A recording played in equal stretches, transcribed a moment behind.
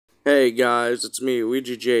Hey guys, it's me,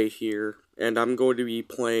 Ouija J here, and I'm going to be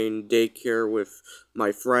playing Daycare with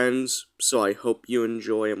my friends, so I hope you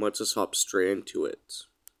enjoy, and let's just hop straight into it.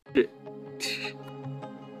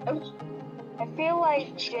 I feel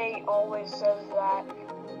like Jay always says that,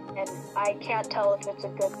 and I can't tell if it's a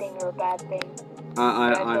good thing or a bad thing.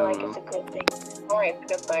 I feel like don't it's know. a good thing. Alright,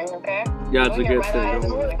 it's a good thing, okay? Yeah, it's a good thing.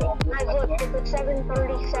 Guys, look, it's a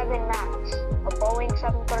 737 MAX. A Boeing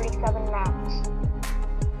 737 MAX.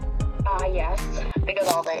 Yes. The good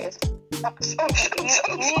old days.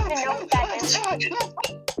 You need to know what that is.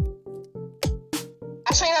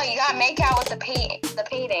 Actually, no, you gotta make out with the painting.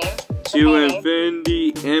 To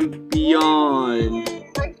infinity and beyond.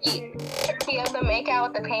 Turkey, you have to make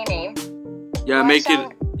out with the painting. Yeah, make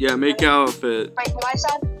out with it. Wait, do I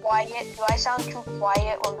sound quiet? Do I sound too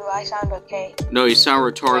quiet, or do I sound okay? No, you sound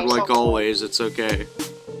retarded like always, it's okay.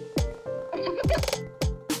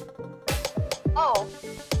 Oh,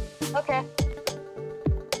 okay.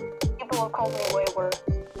 People will call me way worse.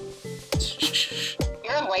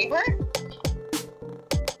 You're in labor?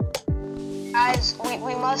 Guys, we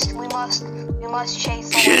must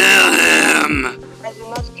chase him. Kill him! Guys, we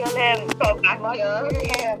must kill him.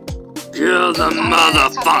 Kill the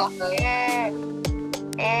motherfucker!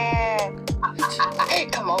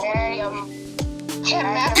 Come over,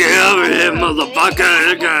 Kill him, motherfucker!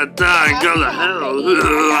 You're gonna die and go to hell!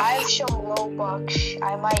 I have some Robux.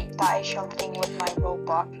 I might buy something with my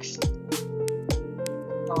Robux.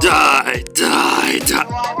 Die! It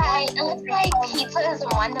looks like pizza is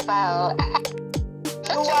wonderful.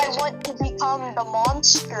 Do I want to become the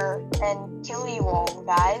monster and kill you all,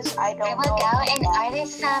 guys? I I don't will know. go and order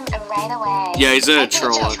some right away. Yeah, he's I a would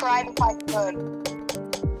troll. subscribe if I could.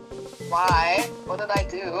 Why? What did I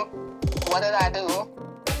do? What did I do?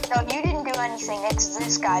 No, you didn't do anything. It's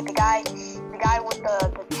this guy. The guy with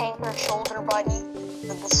the tanker shoulder buddy,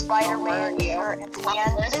 the Spider-Man shirt and I'll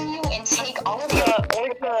pants. order you and take all of your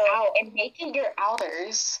out and make it your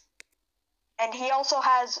outers. And he also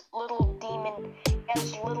has little demon. He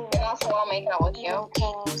has little. And also I'll make out with you.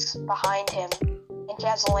 Demon kings behind him, and he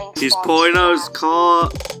has links. He's pulling out his car.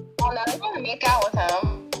 Oh, no, I want to make out with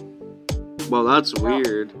him. Well, that's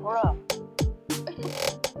weird. Bruh.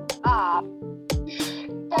 Ah.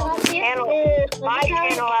 My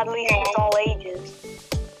channel at least is all ages.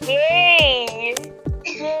 Yay!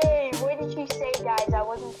 Yay! What did you say, guys? I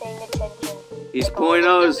wasn't paying attention. He's pulling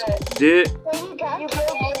out his dick. You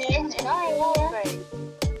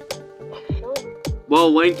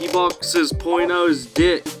Well, Lanky Box is pulling out his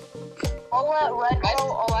dick. I'll let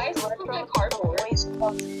Retro.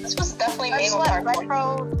 This was definitely made with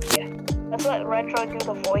cardboard. Let's let Retro do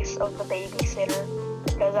the voice of the babysitter,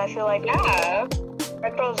 because I feel like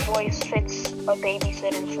Retro's voice fits a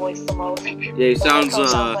babysitter's voice the most. Yeah, he sounds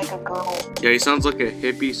like a girl. yeah, he sounds like a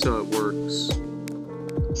hippie, so it works.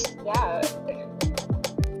 Yeah.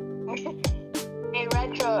 Hey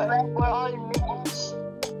Retro, we're all minions.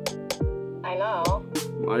 I know.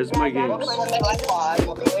 Why is my game? Do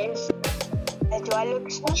I look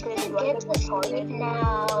stupid? Do I look retarded?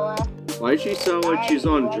 No. Why does she sound like she's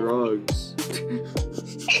on drugs?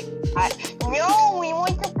 No, we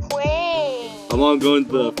want to play. I want to go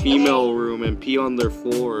into the female room and pee on their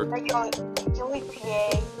floor. Retro, can we play?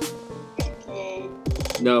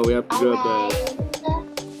 No, we have to go to bed.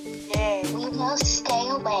 Alright. Yay. We will stay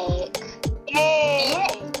awake. Yay!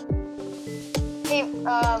 Hey,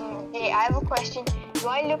 hey, I have a question. Do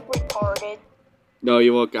I look retarded? No,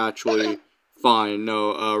 you look actually fine.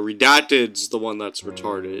 No, Redacted's the one that's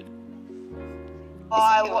retarded. Oh,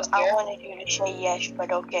 I wanted you to say yes,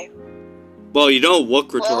 but okay. Well, you don't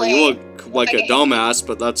look retarded. You wait. look like a dumbass,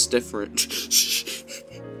 but that's different.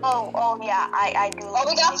 Oh, yeah, I do. Oh,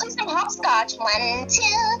 we gotta play some hopscotch. 1, 2,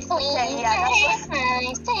 3, 4,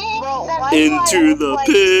 5, 6, Bro, 7. why do I Into look the like,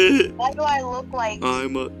 pit. Why do I look like?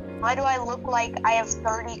 Why do I look like I have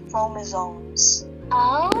 30 chromosomes?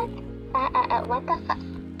 Oh, what the fuck?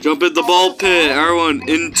 Jump in the ball pit, everyone!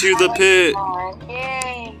 Into the pit.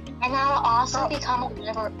 Yay! And I'll also become a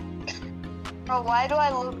liver. Bro, why does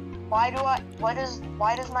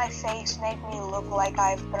my face make me look like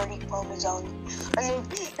I have 30 chromosomes? I look,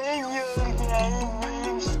 hey,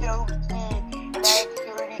 I'm so cute, and I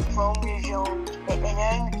have 30 chromosomes, and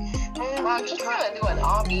then, I'm just trying to do an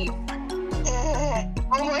obby.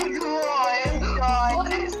 oh my god,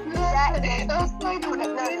 What is that? That's like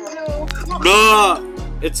Nah,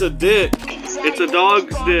 it's a dick. It's a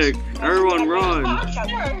dog's dick. Everyone run. I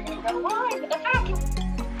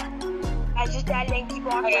just got Lanky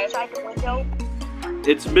Box outside the window.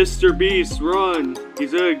 It's Mr. Beast, run.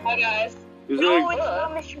 He's a... Hi guys. He's No, a... it's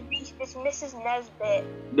not Mr. Beast, it's Mrs. Nesbit.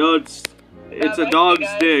 No, it's... It's a dog's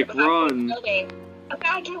dick. Run.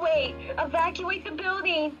 Evacuate! Evacuate the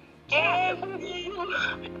building!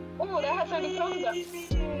 Oh, that has 30 clones up.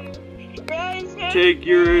 Take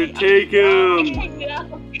him.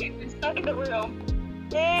 I'm stuck in the room.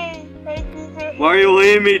 Why are you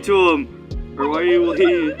leading me to him? Or why are you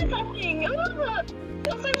leading?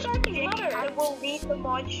 I will lead the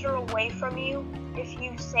monster away from you if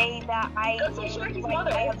you say that I have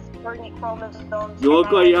 30 chromosomes. You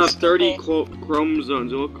look like you have 30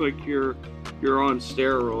 chromosomes. You look like you're on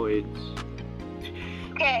steroids.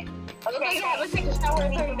 Okay. Okay, let's take a shower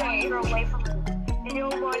and 30 days. You're away from me. You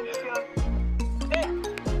monster.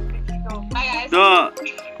 Hi guys. Duh.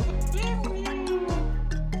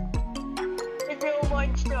 Little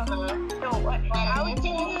monster. No, what? How is it?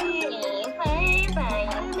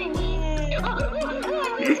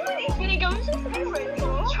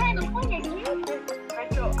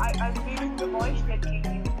 I'm leaving the monster to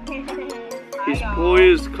you. He's pulling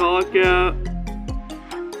his cock out.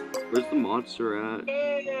 Where's the monster at? I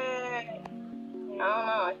don't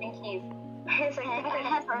know, I think he's... I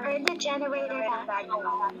have heard the generator back.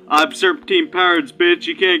 I'm Serpentine Pirates, bitch.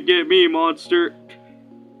 You can't get me, monster.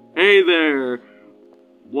 Hey there.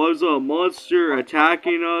 Was a monster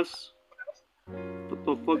attacking us? What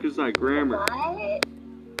the fuck is that grammar? What?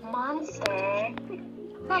 Monster?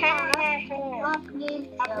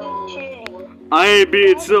 I ain't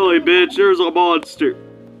being silly, bitch. There's a monster.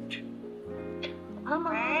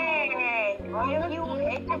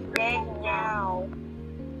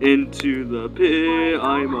 Into the pit,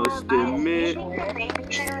 I must admit.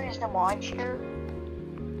 Babysitter is the monster.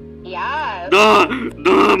 Yeah.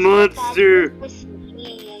 The monster.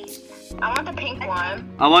 I want the pink one.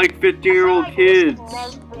 I like 15-year-old kids.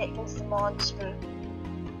 Nesbit is the monster.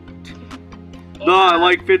 No, I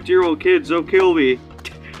like 50-year-old kids. Don't kill me.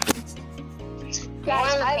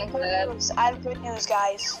 Guys, I have good news,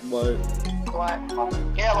 guys. What? What?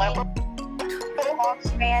 You're a leopard?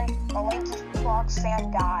 A Linky Fox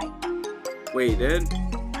fan died. Wait, he did?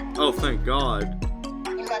 Oh, thank God.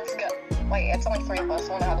 Let's go. Wait, it's only 3 of us.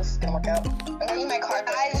 I wonder how this is gonna work out. I'm gonna use my card.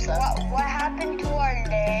 Guys, what happened to our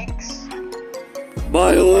legs?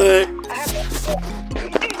 My leg.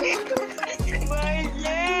 My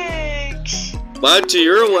legs. Back to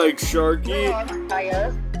your legs, Sharky.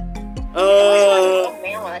 Oh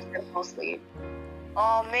man, when I should fall asleep.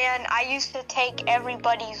 Oh man, I used to take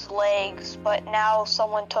everybody's legs, but now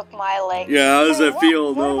someone took my legs. Yeah, how does it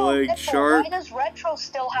feel, what no about legs, Retro? Shark? Why does Retro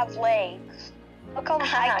still have legs? How come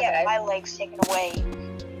I get my legs taken away?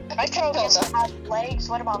 Retro doesn't have legs,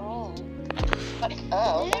 what about me?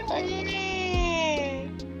 Oh, okay.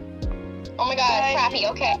 Oh my god, Frappy,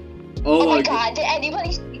 okay. Oh my god, did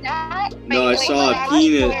anybody see that? No, I saw a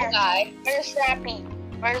penis. Where's Frappy?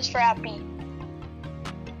 Where's Frappy?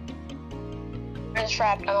 Where's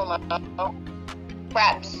Frappy? I don't know.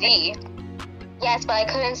 Frap Z. Yes, but I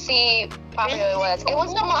couldn't see properly what it was. It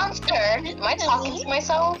was a monster. Am I talking to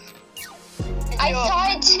myself? I saw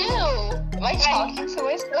it too. Am I talking to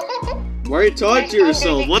myself? Why are you talking to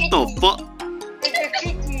yourself? What the fuck? It's a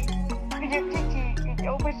kitty. It's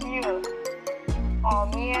over here. Oh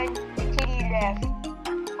man, the kitty left.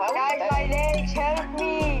 Guys, my legs, help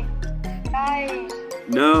me. Guys.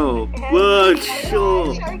 No. Look,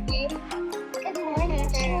 sure. Good morning,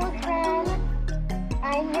 children.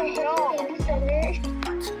 I'm your babysitter.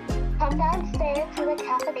 Come downstairs to the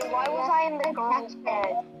cafeteria. Why was I in the girl's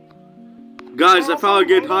bed? Guys, I found a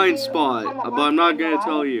good hiding spot, but I'm not gonna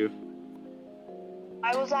tell you.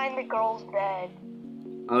 Why was I in the girl's bed?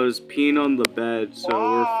 I was peeing on the bed, so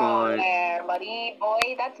we're fine. There, buddy.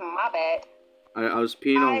 Boy, that's my bed. I was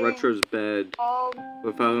peeing on Retro's bed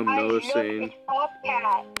without him noticing. It's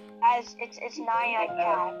Bobcat. It's Nyan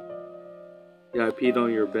Cat. Yeah, I peed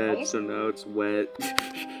on your bed, so now it's wet.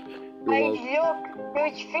 Guys, look,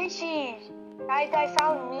 there's fishies. Guys, I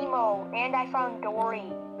found Nemo and I found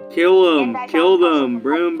Dory. Kill them! Kill them!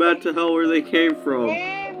 Bring them back to hell where they came from.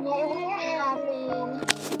 We're having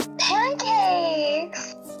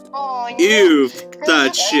pancakes. Oh, Ew!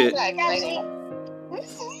 That shit. I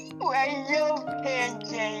love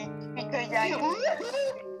pancakes because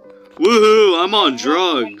Woohoo! I'm on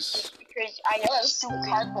drugs. I am stupid.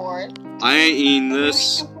 Cardboard. I ain't eating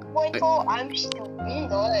this. I'm stupid.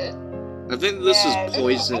 Good. I think this is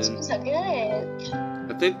poison. That's so good.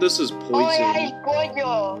 I think this is Oh, poison. yeah, it's good.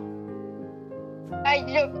 Hey,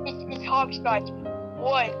 look, it's hopscotch.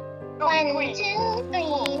 1, 2, 3.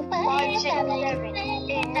 5, 6, 7,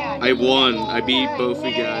 8, 9. I won. I beat both of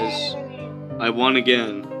you guys. I won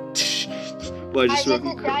again. Well, I just It's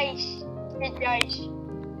wrote dice. It's dice.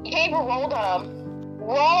 You can't even roll them.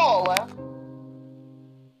 Roll!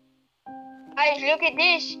 Guys, look at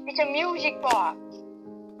this. It's a music box.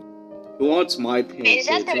 Who wants my pancakes? Is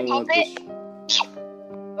that the I want puppet?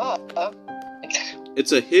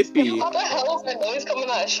 It's a hippie. What the hell is the noise coming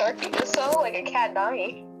out of Sharky? It sounds like a cat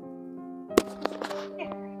dying.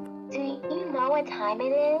 Do you know what time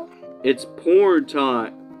it is? It's porn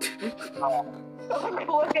time.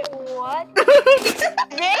 What?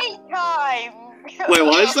 Daytime. Wait,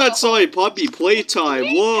 why is that so like Poppy Playtime?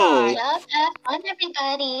 Whoa! Love, have fun,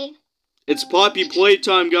 everybody. It's Poppy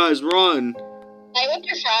Playtime, guys, run! Play with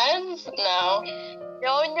your friends? No.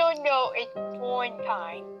 No, it's porn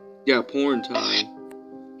time. Yeah, porn time.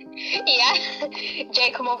 Yeah.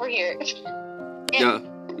 Jay, come over here. Yeah,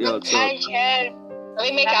 what's up? Guys, help. Let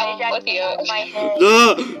me make out with you. My head.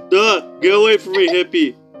 Get away from me,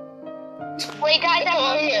 hippie! Wait, guys, Come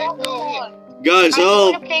over here. Guys,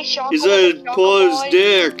 help! He's gonna pull his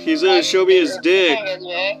dick! He's gonna show me his dick!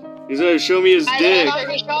 He's gonna show me his dick! Come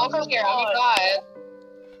over here, oh my god.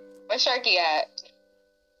 Where's Sharky at?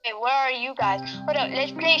 Hey, where are you guys? Hold up,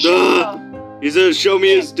 let's play Shaka. He's gonna show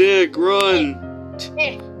me his dick, run!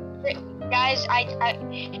 Here, guys,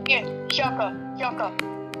 here, Shaka.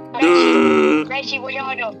 Messi,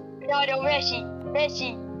 Ronaldo,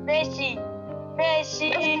 Messi.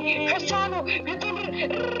 Cristiano.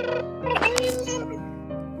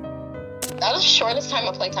 That was the shortest time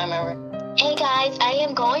of playtime ever. Hey guys, I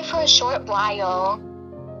am going for a short while.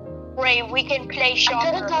 Ray, we can play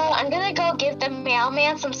Shaka. I'm gonna go give the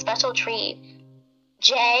mailman some special treat.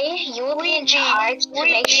 Jay, you will be in charge to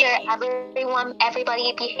make sure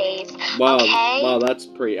everybody behaves. Wow, okay? wow, that's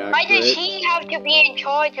pretty accurate. Why does he have to be in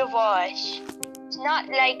charge of us? It's not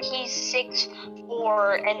like he's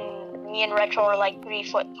 6'4" and me and Retro are like 3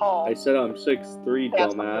 foot tall. I said I'm 6'3",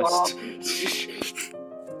 dumbass.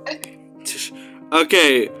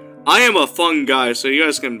 Okay, I am a fun guy, so you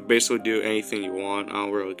guys can basically do anything you want. I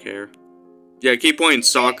don't really care. Yeah, keep playing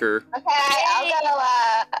soccer. Okay,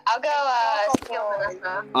 I'll go steal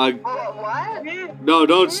Vanessa. What? No,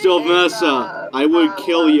 don't steal Vanessa. I would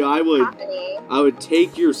kill you. I would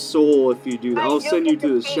take your soul if you do that. I'll send you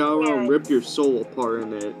to the shower and rip your soul apart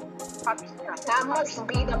in it. That must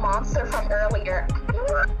be the monster from earlier.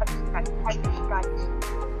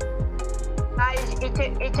 Guys,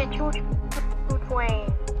 it's a two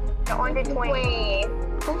twain. The on the twain.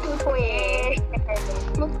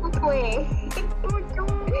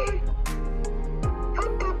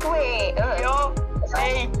 Yo,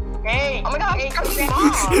 hey. Oh my god, hey,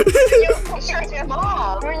 mom.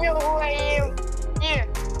 You know who I am. Here.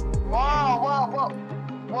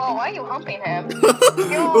 Whoa, why are you humping him?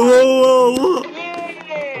 Whoa.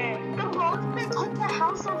 Yeah. The monster took the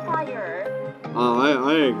house on fire. I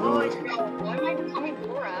ain't going. Why am I becoming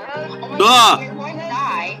Laura? Oh my Ah! god, we're going to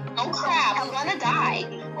die. No crap, we're gonna die.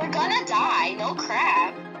 We're gonna die, no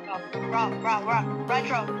crap.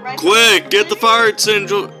 Retro. Quick, get the fire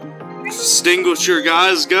extinguisher,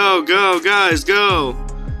 guys. Go, guys, go.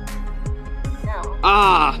 No,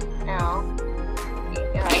 Ah! no.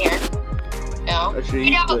 Get out of here. No. I should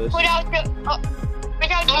eat this. Put out the. Oh my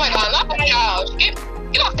god, not the couch.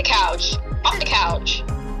 Get off the couch. Off the couch.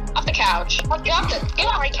 Get off the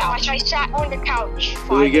couch. I sat on the couch.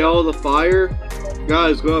 Do we get all the fire?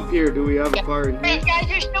 Guys, go up here. Do we have a fire in here? Wait, guys,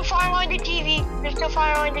 there's no fire on the TV.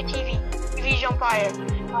 TV's on fire.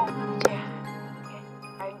 Yeah.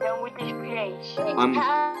 I'm done with this place. I'm.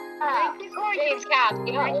 James Cat,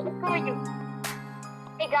 you know.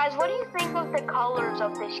 Hey guys, what do you think of the colors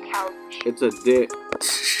of this couch? It's a dick.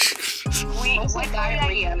 Looks like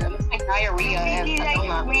diarrhea. It looks like diarrhea and a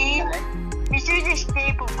donut. This is a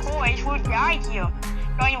staple course. We'll die here.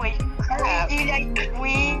 So anyways, Crap. do you like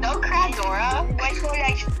green? No crap, Dora. Retro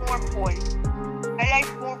likes purple. I like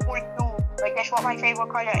purple too. Like that's what my favorite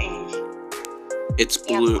color is. It's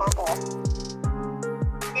Yeah, blue. it's purple.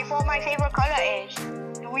 That's what my favorite color is.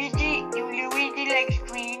 Luigi likes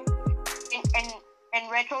green,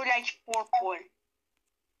 and Retro likes purple.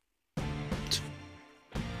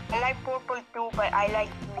 I like purple too, but I like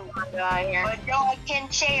blue. But no, I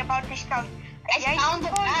can say about this couch. I found the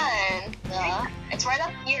pen. It's right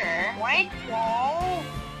up here. What? No.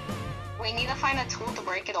 We need to find a tool to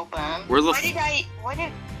break it open. Where the? What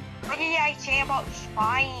did I say about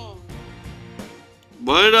spying?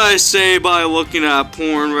 What did I say by looking at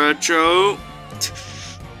porn, Retro?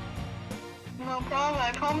 No problem.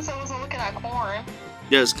 I promise I wasn't looking at corn.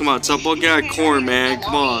 Yes, come on, stop looking at corn, man.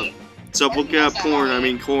 Come on, stop looking at porn. I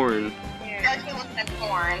mean corn. You're looking at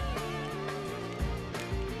corn.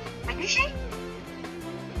 What did you say?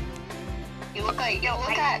 You look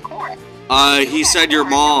at corn. He said your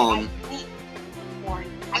mom.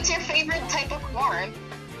 What's your favorite type of corn?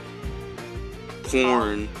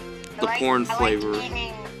 Porn. The porn flavor. I like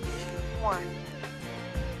eating porn.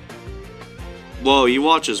 Whoa, he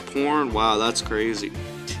watches porn? Wow, that's crazy.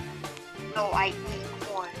 No, I eat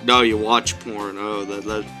corn. No, you watch porn. Oh,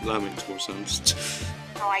 that makes more sense.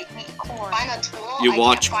 No, I eat corn. Find a tool. You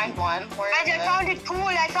watch. I can't find one. Where is I it? found a tool.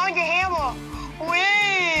 I found a hammer.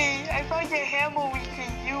 Wait! I found a hammer we can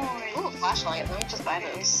use. Ooh, flashlight. Let me just buy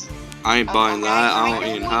this. I ain't buying that. I don't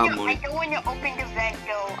even have I money. don't want to open the vent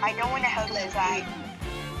though. I don't want to help inside.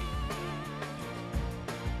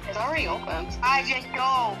 It's already opened. I just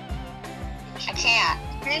go. I can't.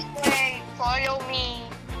 This way. Follow me.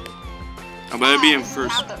 I'm gonna be in This is first.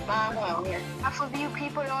 not the- I'm going here. Half of you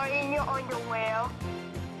people are in your underwear.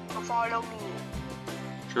 So follow me.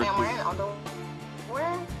 Sure. I'm wearing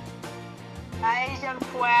underwear. Guys, I'm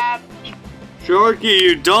crap. Sharky,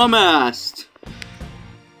 you dumbass!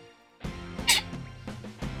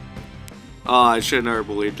 Oh, I should never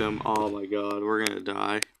believed him. Oh my god, we're gonna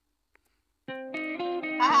die.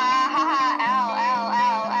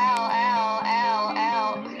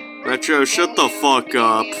 Ow. Retro, shut the fuck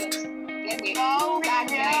up. Oh, God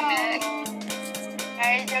damn it.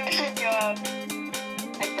 Guys, I'm good job.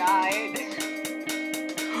 I died.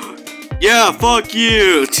 Yeah, fuck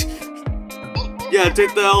you! Yeah,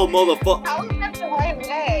 take the L, motherfucker. How is that the right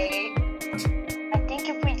way? I think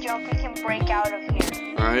if we jump, we can break out of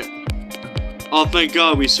here. Alright. Oh, thank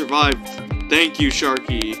god we survived. Thank you,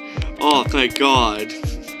 Sharky. Oh, thank god.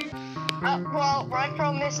 Well,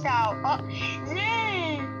 Retro missed out.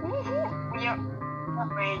 Yay! Woohoo! We are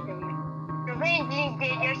revenging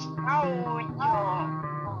did us out.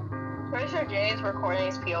 Pretty sure Jay's recording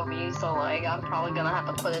his POV, so like I'm probably gonna have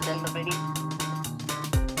to put it in the video.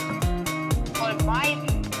 But my...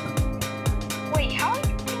 Wait, how am I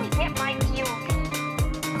gonna get my POV?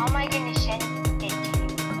 How am I gonna send it to you?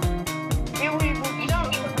 Here we will be. You don't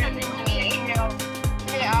need to send it to me.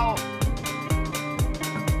 Get out.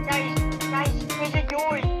 Guys, there's a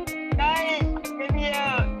door. Guys, let me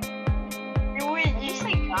out. You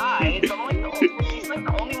say guys. He's like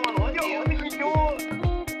the only one with you. Open the door.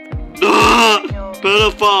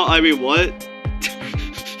 Pedophile. I mean, what?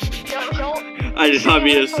 Don't I did not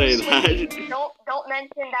mean to Retro say sleeping. that. Don't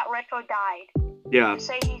mention that Retro died. Yeah. Just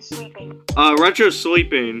say he's sleeping. Retro's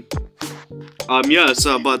sleeping. Yes,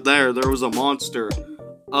 but there was a monster.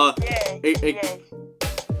 Yes, hey. yes.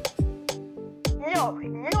 No,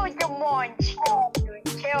 you're the monster.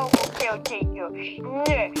 Terrible caretaker.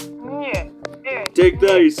 Yeah. Take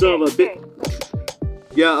that, you son of a bitch.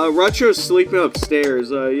 Yeah, Retro's sleeping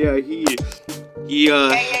upstairs. Yeah, he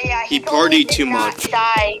partied too much.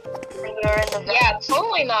 Die when you're in the Yeah,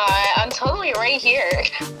 totally not. I'm totally right here.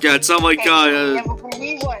 Yeah, it's not like, never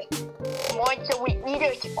believe one. Monster will eat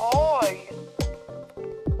us all.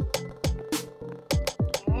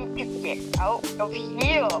 You need to get out of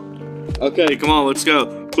here. Okay, come on, let's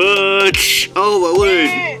go. Butch! Oh, my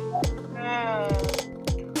leg!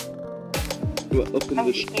 Open I'm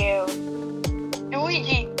the... scared.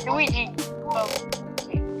 Luigi.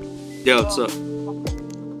 Yeah, what's up?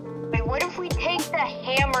 Wait, what if we take the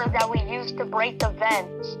hammer that we used to break the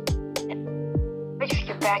vents? Which is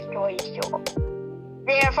the back door, sure.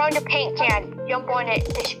 There, I found a paint can. Jump on it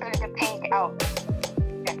to spit the paint out.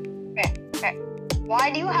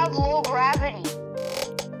 Why do you have low gravity?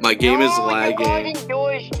 My game is Your lagging. garden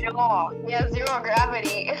door is dark. Yeah, 0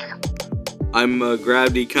 gravity. I'm a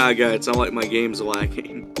gravity kind of guy. It's not like my game's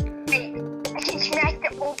lagging. I can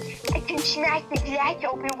smash the glass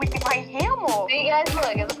open with my hammer. See, guys,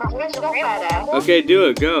 look, it's a professional badass. Okay, do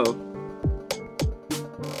it. Go.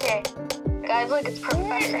 Okay. Guys, look, it's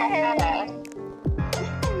professional badass.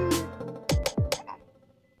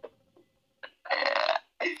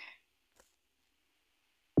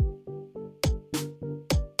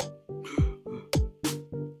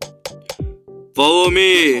 Follow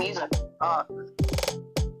me. Music.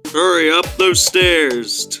 Hurry up those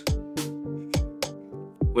stairs.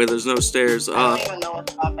 Wait, there's no stairs. I don't even know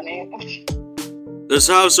what's happening. This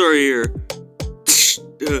house right here.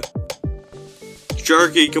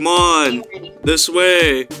 Sharky, come on. This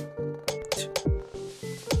way.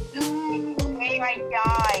 I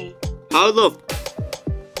died. How the...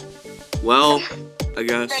 Well, I The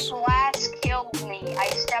guess. glass killed me. I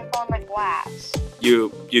stepped on the glass. You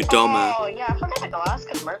dumbass. Oh, yeah, I forgot the glass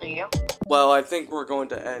could murder you. Well, I think we're going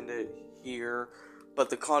to end it here. But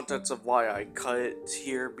the contents of why I cut it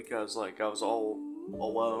here, because, like, I was all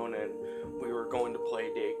alone and we were we're going to play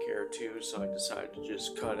daycare too, so I decided to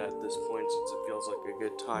just cut at this point since it feels like a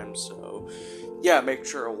good time. So yeah, make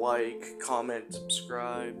sure to like, comment,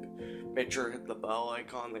 subscribe, make sure to hit the bell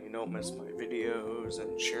icon that you don't miss my videos,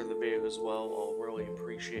 and share the video as well. I'll really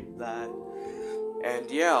appreciate that.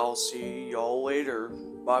 And yeah, I'll see y'all later.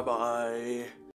 Bye bye.